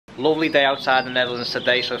Lovely day outside the Netherlands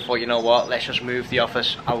today, so I thought, you know what, let's just move the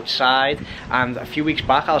office outside. And a few weeks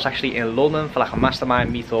back I was actually in London for like a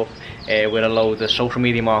mastermind meetup where a load of social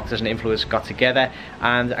media marketers and influencers got together,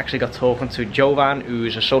 and actually got talking to Jovan,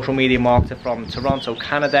 who's a social media marketer from Toronto,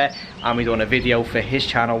 Canada, and we done a video for his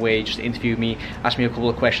channel where he just interviewed me, asked me a couple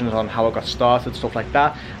of questions on how I got started, stuff like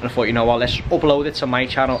that. And I thought, you know what, let's upload it to my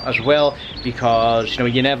channel as well, because you know,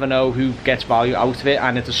 you never know who gets value out of it.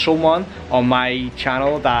 And if there's someone on my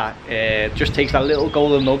channel that just takes that little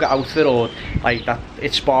golden nugget out of it, or like that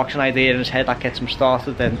it sparks an idea in his head that gets him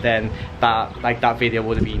started, then that video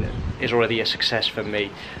would have been is already a success for me.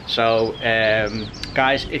 So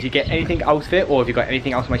guys, if you get anything out of it, or if you got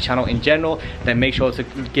anything out of my channel in general, then make sure to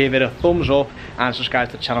give it a thumbs up and subscribe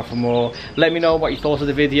to the channel for more. Let me know what you thought of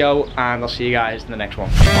the video, and I'll see you guys in the next one.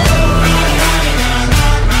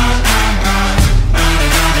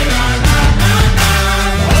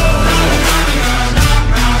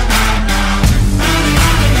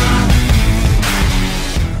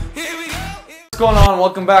 What's going on?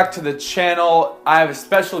 Welcome back to the channel. I have a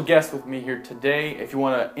special guest with me here today. If you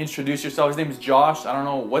want to introduce yourself, his name is Josh. I don't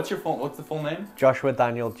know, what's the full name? Joshua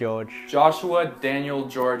Daniel George. Joshua Daniel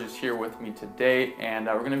George is here with me today, and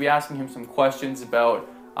we're going to be asking him some questions about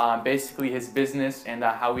basically his business and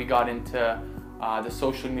how he got into the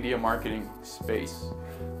social media marketing space.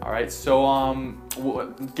 All right, so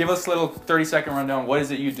give us a little 30-second rundown. What is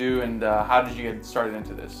it you do, and how did you get started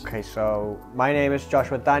into this? Okay, so my name is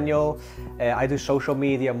Joshua Daniel. I do social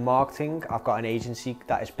media marketing. I've got an agency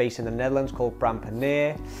that is based in the Netherlands called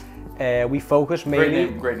Brandpreneur. We focus mainly...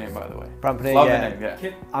 Great name, by the way. Brandpreneur, Love yeah. the name,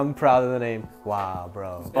 yeah. I'm proud of the name. Wow,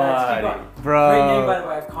 bro. Buddy. Bro. Great name, by the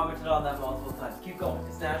way. I've commented on that multiple times. Keep going.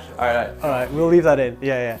 It's natural. All right, we'll leave that in.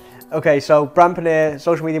 Yeah. Okay, so Brandpreneur,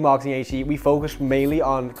 social media marketing agency, we focus mainly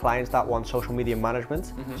on clients that want social media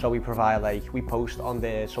management. So we provide, we post on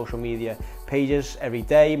their social media pages every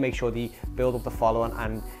day, make sure they build up the following,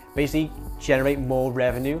 and basically generate more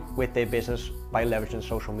revenue with their business by leveraging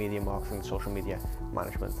social media marketing, social media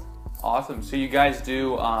management. Awesome. So you guys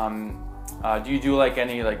do you do like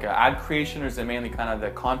any ad creation, or is it mainly kind of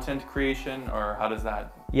the content creation, or how does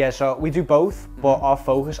that? Yeah, so we do both, but our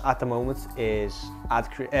focus at the moment is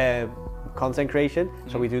content creation.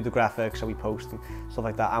 So we do the graphics, so we post and stuff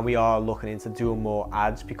like that, and we are looking into doing more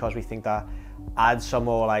ads, because we think that ads are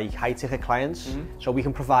more like high-ticket clients, so we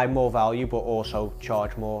can provide more value but also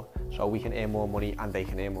charge more, so we can earn more money and they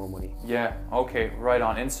can earn more money. Yeah, okay, right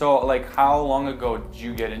on. And so how long ago did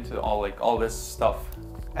you get into all this stuff?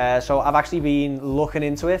 So I've actually been looking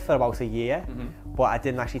into it for about a year, but I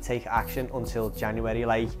didn't actually take action until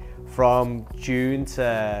January. From June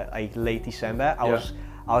to late December,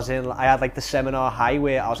 I had the seminar high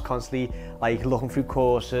where I was constantly looking through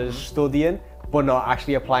courses, studying, but not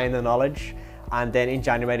actually applying the knowledge. And then in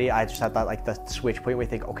January, I just had that the switch point where I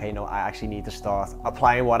think, okay, no, I actually need to start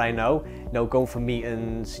applying what I know. Going for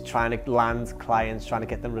meetings, trying to land clients, trying to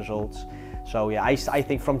get them results. So yeah, I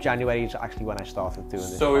think from January is actually when I started doing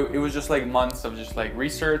this. So it was just months of just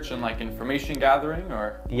research and information gathering,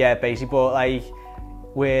 or? Yeah, basically, but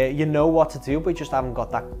where you know what to do, but you just haven't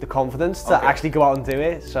got the confidence to actually go out and do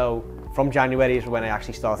it. So from January is when I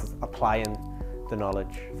actually started applying the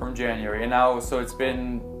knowledge. From January, and now, so it's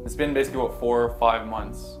been basically what, 4 or 5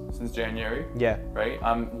 months since January? Yeah. Right?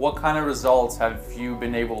 What kind of results have you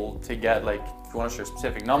been able to get? If you want to share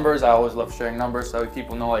specific numbers, I always love sharing numbers so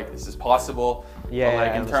people know this is possible. Yeah.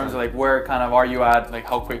 But in terms of where are you at?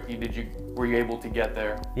 How quickly were you able to get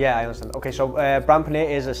there? Yeah, I understand. Okay, so Brandpreneur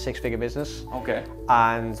is a 6-figure business. Okay.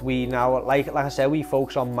 And we now, like I said, we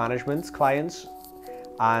focus on management clients,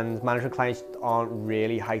 and management clients aren't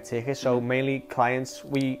really high ticket. So mainly clients,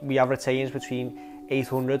 we have retains between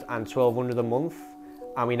 800 and 1200 a month,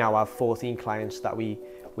 and we now have 14 clients that we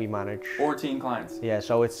manage. 14 clients? Yeah,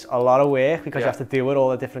 so it's a lot of work, because you have to deal with all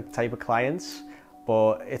the different type of clients.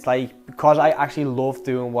 But it's because I actually love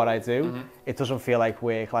doing what I do, it doesn't feel like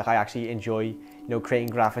work. I actually enjoy, creating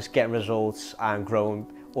graphics, getting results, and growing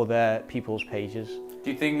other people's pages.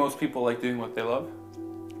 Do you think most people like doing what they love?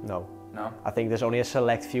 No. No? I think there's only a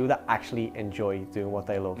select few that actually enjoy doing what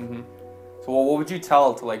they love. So what would you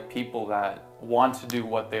tell to people that want to do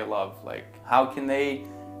what they love? How can they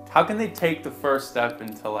take the first step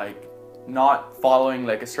into not following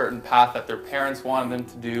a certain path that their parents wanted them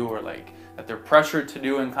to do, or that they're pressured to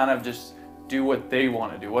do, and kind of just do what they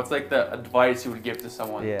want to do? What's the advice you would give to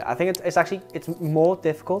someone? Yeah, I think it's more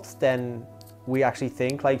difficult than we actually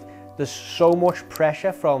think. There's so much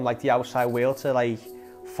pressure from the outside world to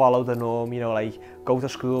follow the norm, go to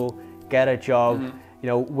school, get a job,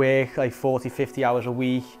 work 40, 50 hours a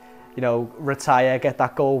week, you know, retire, get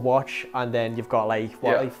that gold watch, and then you've got like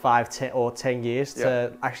what, like 5, 10 or 10 years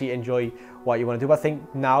to actually enjoy what you want to do. But I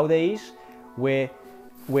think nowadays, with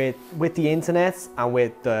the internet and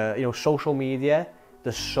with the, you know, social media,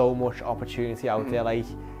 there's so much opportunity out there.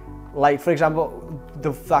 Like for example,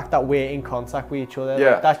 the fact that we're in contact with each other,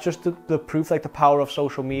 like, that's just the proof, like the power of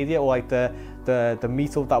social media, or like the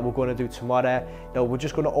meetup that we're going to do tomorrow. You know, we're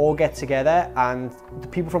just going to all get together, and the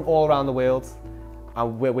people from all around the world,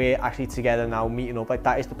 and we're actually together now meeting up. Like,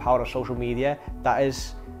 that is the power of social media. That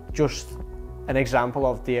is just an example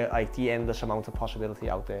of the endless amount of possibility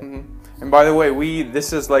out there. And by the way,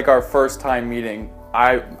 this is like our first time meeting.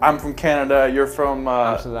 I'm from Canada, you're from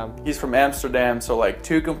Amsterdam. He's from Amsterdam, so like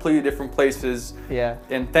 2 completely different places. Yeah.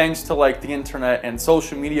 And thanks to like the internet and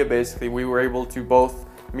social media, basically, we were able to both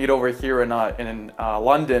meet over here in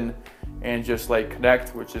London and just like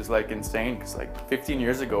connect, which is like insane, because like 15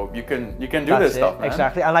 years ago you can do this stuff, man.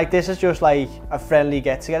 Exactly. And like, this is just like a friendly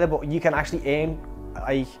get together, but you can actually earn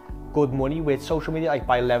like good money with social media, like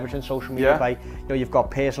by leveraging social media. By, you know, you've got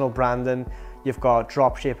personal branding, you've got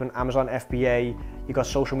dropshipping, Amazon FBA, you've got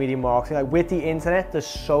social media marketing. Like, with the internet, there's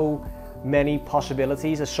so many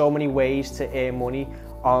possibilities, there's so many ways to earn money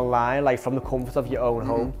online, like from the comfort of your own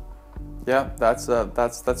home. Yeah, that's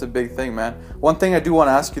a big thing, man. One thing I do want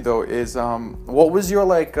to ask you though is, what was your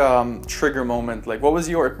like trigger moment? Like, what was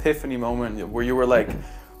your epiphany moment where you were like,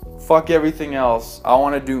 fuck everything else, I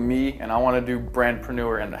want to do me, and I want to do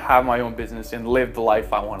brandpreneur and have my own business and live the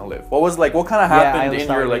life I want to live? What was like, what kind of happened in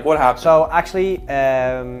your, like, what happened? So actually,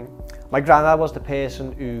 my granddad was the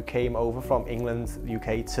person who came over from England,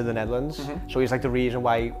 UK to the Netherlands. So he's like the reason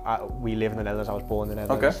why we live in the Netherlands. I was born in the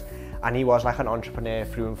Netherlands. And he was like an entrepreneur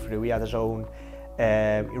through and through. He had his own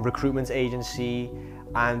recruitment agency,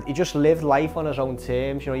 and he just lived life on his own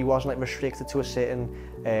terms. You know, he wasn't like restricted to a certain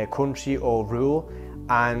country or rule.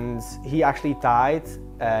 And he actually died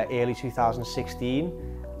early 2016.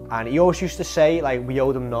 And he always used to say, like, we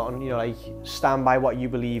owed him nothing, you know, like, stand by what you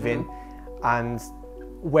believe in. And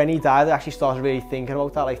when he died, I actually started really thinking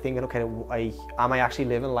about that, like thinking, okay, like, am I actually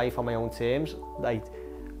living life on my own terms? Like,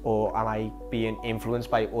 or am I being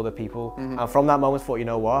influenced by other people? And from that moment, I thought, you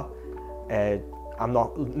know what? I'm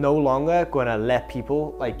no longer going to let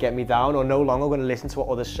people like get me down, or no longer going to listen to what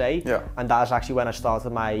others say. And that is actually when I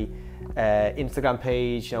started my Instagram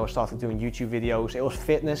page. You know, I started doing YouTube videos. It was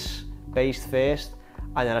fitness based first,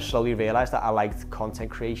 and then I slowly realized that I liked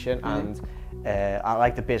content creation and I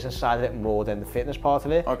liked the business side of it more than the fitness part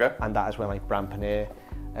of it. And that is when like Brandpreneur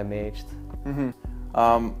emerged.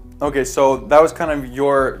 Okay, so that was kind of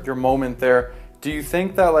your moment there. Do you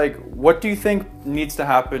think that, like, what do you think needs to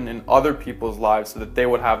happen in other people's lives so that they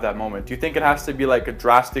would have that moment? Do you think it has to be like a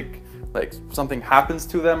drastic, like something happens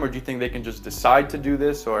to them, or do you think they can just decide to do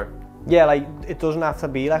this? Or yeah, like, it doesn't have to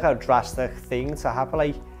be like a drastic thing to happen.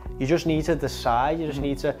 Like, you just need to decide. You just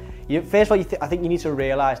need to, first of all, I think you need to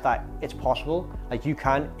realize that it's possible. Like, you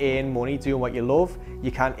can earn money doing what you love.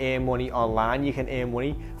 You can earn money online. You can earn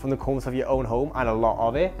money from the comfort of your own home, and a lot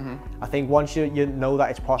of it. I think once you know that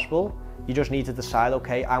it's possible, you just need to decide,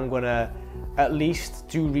 okay, I'm gonna at least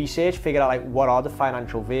do research, figure out like what are the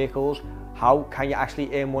financial vehicles, how can you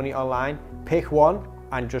actually earn money online, pick one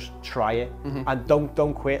and just try it. And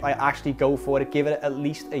don't quit, like actually go for it, give it at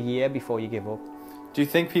least a year before you give up. Do you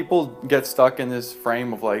think people get stuck in this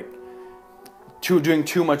frame of like doing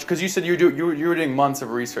too much? Because you said you were doing months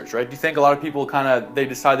of research, right? Do you think a lot of people they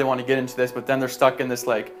decide they want to get into this, but then they're stuck in this,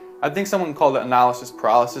 like, I think someone called it analysis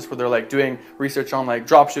paralysis, where they're like doing research on like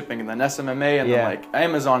drop shipping and then SMMA and then like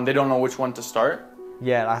Amazon, they don't know which one to start?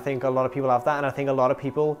 Yeah, I think a lot of people have that, and I think a lot of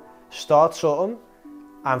people start something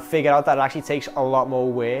and figure out that it actually takes a lot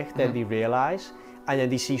more work than they realize, and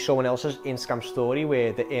then they see someone else's Instagram story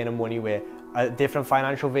where they're earning money with a different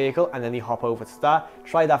financial vehicle, and then they hop over to that,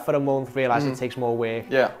 try that for a month, realize it takes more work,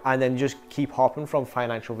 and then just keep hopping from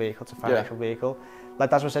financial vehicle to financial vehicle. Like,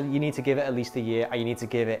 that's what I said, you need to give it at least a year, and you need to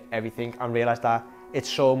give it everything, and realize that it's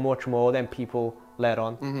so much more than people let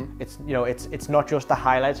on. It's, you know, it's not just the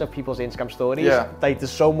highlights of people's Instagram stories. Like,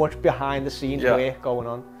 there's so much behind the scenes work going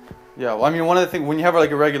on. Yeah, well, I mean, one of the things, when you have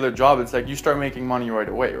like a regular job, it's like you start making money right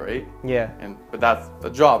away, right? Yeah. But that's the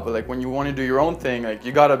job. But like when you want to do your own thing, like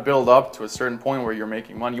you got to build up to a certain point where you're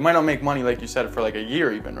making money. You might not make money, like you said, for like a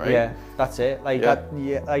year even, right? Yeah, that's it. Like,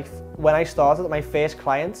 like when I started, my first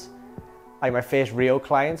client, like my first real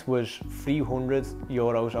client, was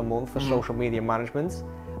 €300 a month for social media management.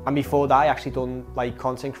 And before that, I actually done like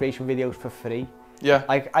content creation videos for free. Yeah.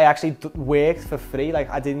 Like, I actually worked for free. Like,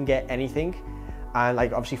 I didn't get anything. And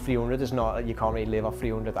like, obviously 300 is not, you can't really live off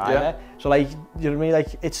 300 either. So like, you know what I mean?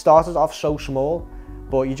 Like, it started off so small,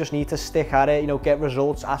 but you just need to stick at it, you know, get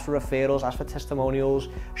results, ask for referrals, ask for testimonials,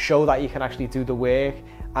 show that you can actually do the work,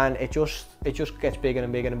 and it just gets bigger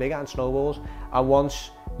and bigger and bigger and snowballs. And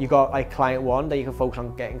once you got like client 1, then you can focus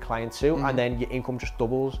on getting client 2, and then your income just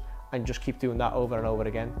doubles, and just keep doing that over and over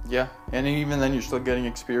again. Yeah, and even then you're still getting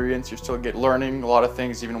experience, you're still learning a lot of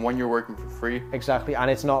things even when you're working for free. Exactly, and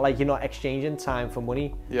it's not like you're not exchanging time for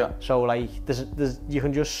money. Yeah. So like you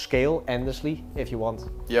can just scale endlessly if you want.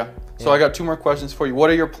 Yeah. So I got 2 more questions for you. What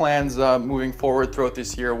are your plans moving forward throughout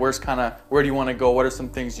this year? Where do you want to go? What are some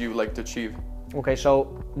things you like to achieve? Okay, so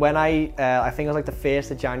when I think it was like the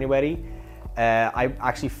 1st of January, I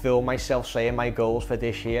actually filmed myself saying my goals for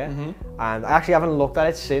this year, and I actually haven't looked at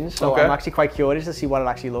it since, so I'm actually quite curious to see what it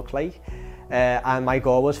actually looked like. And my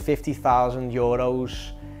goal was 50,000 euros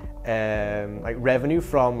like revenue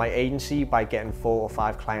from my agency by getting 4 or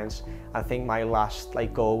 5 clients. I think my last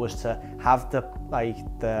like goal was to have the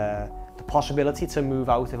possibility to move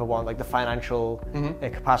out if I want, like the financial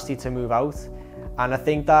capacity to move out. And I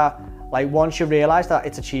think that like once you realize that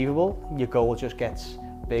it's achievable, your goal just gets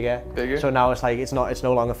bigger. So now it's like it's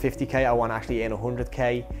no longer 50k. I want to actually earn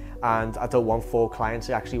 100k, and I don't want 4 clients.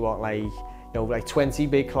 I actually want like, you know, like 20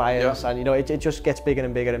 big clients, and you know, it just gets bigger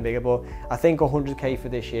and bigger and bigger. But I think 100k for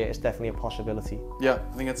this year is definitely a possibility. Yeah,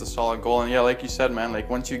 I think it's a solid goal. And yeah, like you said, man, like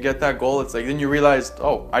once you get that goal, it's like then you realize,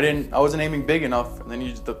 oh, I wasn't aiming big enough, and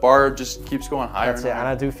then the bar just keeps going higher. That's it. And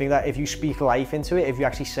I do think that if you speak life into it, if you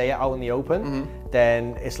actually say it out in the open,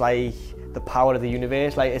 then it's like the power of the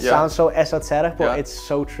universe. Like it sounds so esoteric, but it's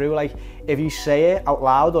so true. Like if you say it out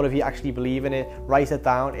loud, or if you actually believe in it, write it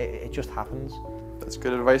down, it just happens. That's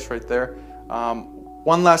good advice right there.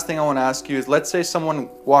 One last thing I want to ask you is, let's say someone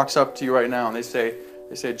walks up to you right now and they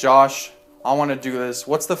say, Josh, I want to do this.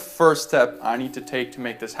 What's the first step I need to take to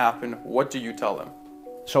make this happen? What do you tell them?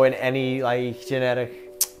 So in any like generic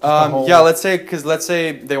yeah, let's say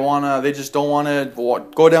they just don't want to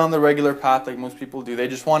go down the regular path like most people do. They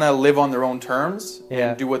just want to live on their own terms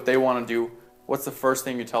and do what they want to do. What's the first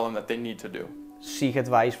thing you tell them that they need to do? Seek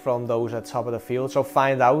advice from those at the top of the field. So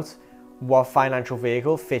find out what financial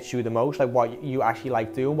vehicle fits you the most, like what you actually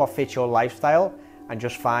like doing, what fits your lifestyle, and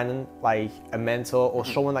just finding like a mentor or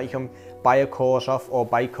someone that you can buy a course off or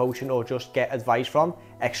buy coaching or just get advice from,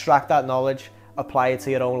 extract that knowledge, apply it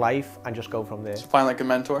to your own life, and just go from there. So find like a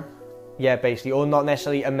mentor? Yeah, basically, or not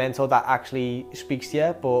necessarily a mentor that actually speaks to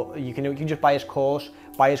you, but you can just buy his course,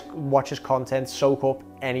 watch his content, soak up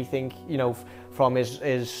anything, you know, from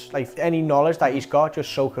his like any knowledge that he's got,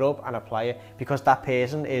 just soak it up and apply it, because that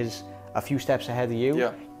person is a few steps ahead of you.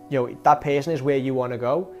 Yeah. You know, that person is where you want to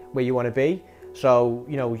go, where you want to be. So,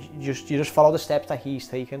 you know, you just follow the steps that he's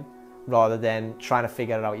taken, rather than trying to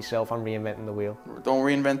figure it out yourself and reinventing the wheel. Don't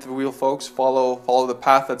reinvent the wheel, folks. Follow the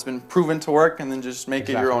path that's been proven to work, and then just make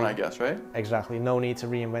it your own, I guess, right? Exactly. No need to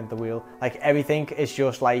reinvent the wheel. Like everything is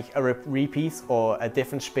just like a repeat or a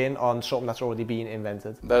different spin on something that's already been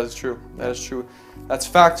invented. That is true. That is true. That's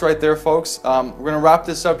facts right there, folks. We're gonna wrap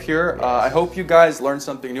this up here. I hope you guys learned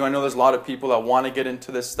something new. I know there's a lot of people that want to get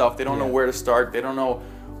into this stuff. They don't know where to start. They don't know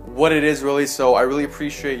what it is really. So I really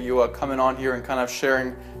appreciate you coming on here and kind of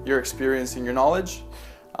sharing your experience and your knowledge.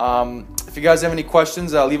 If you guys have any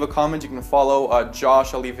questions, leave a comment. You can follow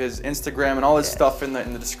Josh. I'll leave his Instagram and all his stuff in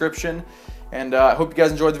the description. And I hope you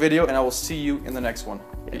guys enjoyed the video, and I will see you in the next one.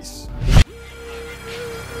 Peace.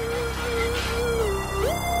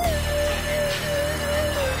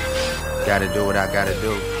 Gotta do what I gotta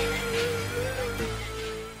do.